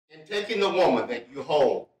In taking the woman that you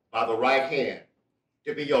hold by the right hand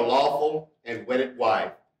to be your lawful and wedded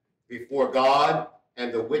wife before God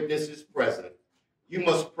and the witnesses present, you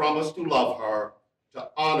must promise to love her, to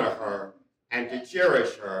honor her, and to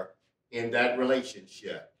cherish her in that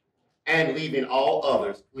relationship. And leaving all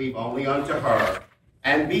others, cleave only unto her,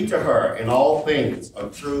 and be to her in all things a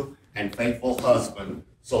true and faithful husband,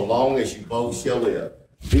 so long as you both shall live.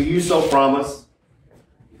 Do you so promise?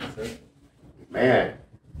 Man.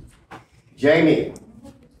 Jamie,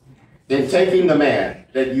 in taking the man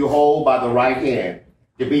that you hold by the right hand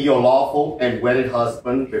to be your lawful and wedded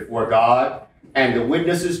husband before God and the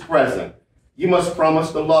witnesses present, you must promise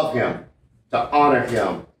to love him, to honor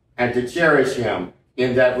him, and to cherish him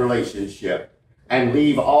in that relationship, and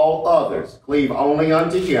leave all others, cleave only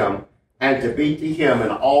unto him, and to be to him in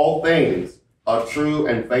all things a true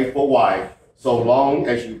and faithful wife, so long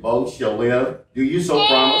as you both shall live. Do you so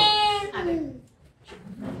promise?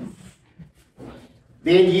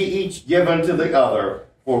 Then ye each give unto the other,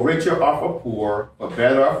 for richer or for poor, for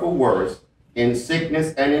better or for worse, in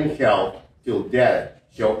sickness and in health, till death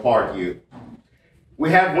shall part you. We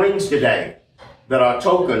have rings today that are a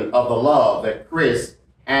token of the love that Chris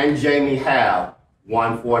and Jamie have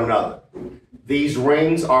one for another. These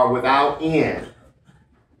rings are without end.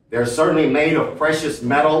 They're certainly made of precious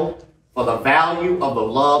metal for the value of the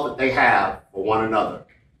love that they have for one another.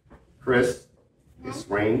 Chris, this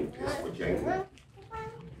ring is for Jamie.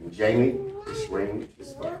 And Jamie, this ring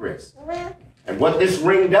is for Chris. And what this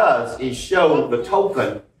ring does is show the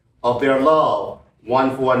token of their love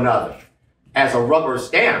one for another as a rubber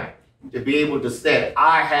stamp to be able to say,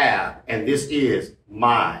 I have, and this is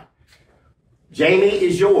mine. Jamie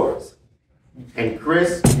is yours, and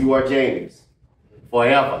Chris, you are Jamie's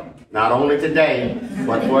forever. Not only today,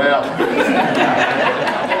 but forever.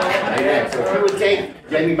 Amen. So if you would take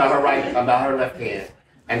Jamie by her left hand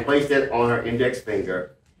and place it on her index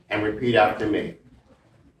finger and repeat after me.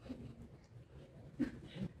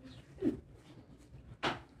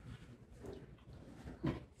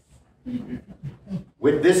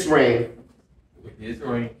 With this ring,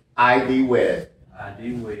 I thee wed.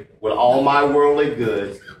 With all my worldly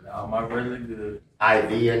goods, I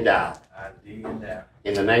thee endow.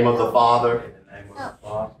 In the name of the Father,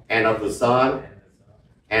 and of the Son,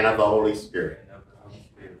 and of the Holy Spirit.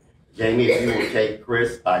 Jamie, if you will take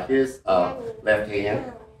Chris by his left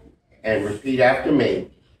hand and repeat after me.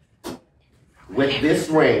 With this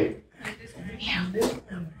ring,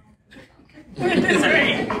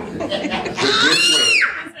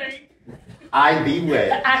 I be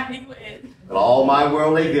wed. With all my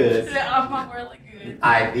worldly goods,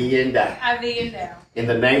 I be endow. In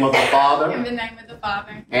the name of the Father,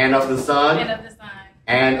 and of the Son,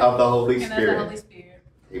 and of the Holy Spirit.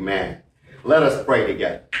 Amen. Let us pray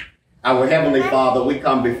together. Our Heavenly Father, we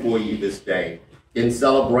come before you this day in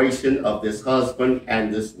celebration of this husband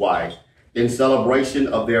and this wife, in celebration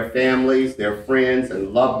of their families, their friends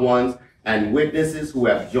and loved ones, and witnesses who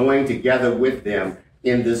have joined together with them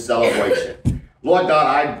in this celebration. Lord God,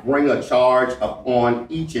 I bring a charge upon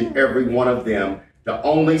each and every one of them to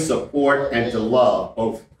only support and to love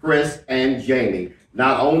both Chris and Jamie,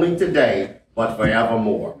 not only today, but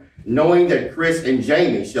forevermore. Knowing that Chris and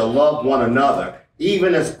Jamie shall love one another,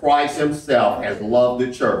 even as Christ himself has loved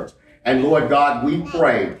the church. And Lord God, we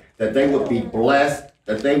pray that they would be blessed,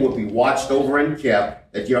 that they would be watched over and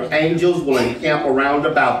kept, that your angels will encamp around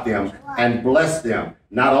about them and bless them,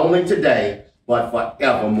 not only today, but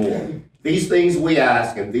forevermore. These things we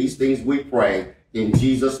ask and these things we pray in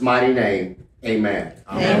Jesus' mighty name. Amen.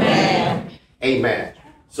 Amen. Amen.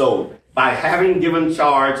 So by having given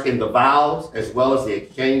charge in the vows as well as the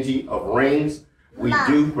exchanging of rings, we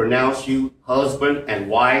do pronounce you husband and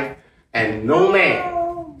wife, and no man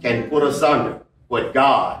can put asunder what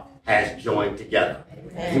God has joined together.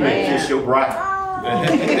 Amen. You may kiss your bride.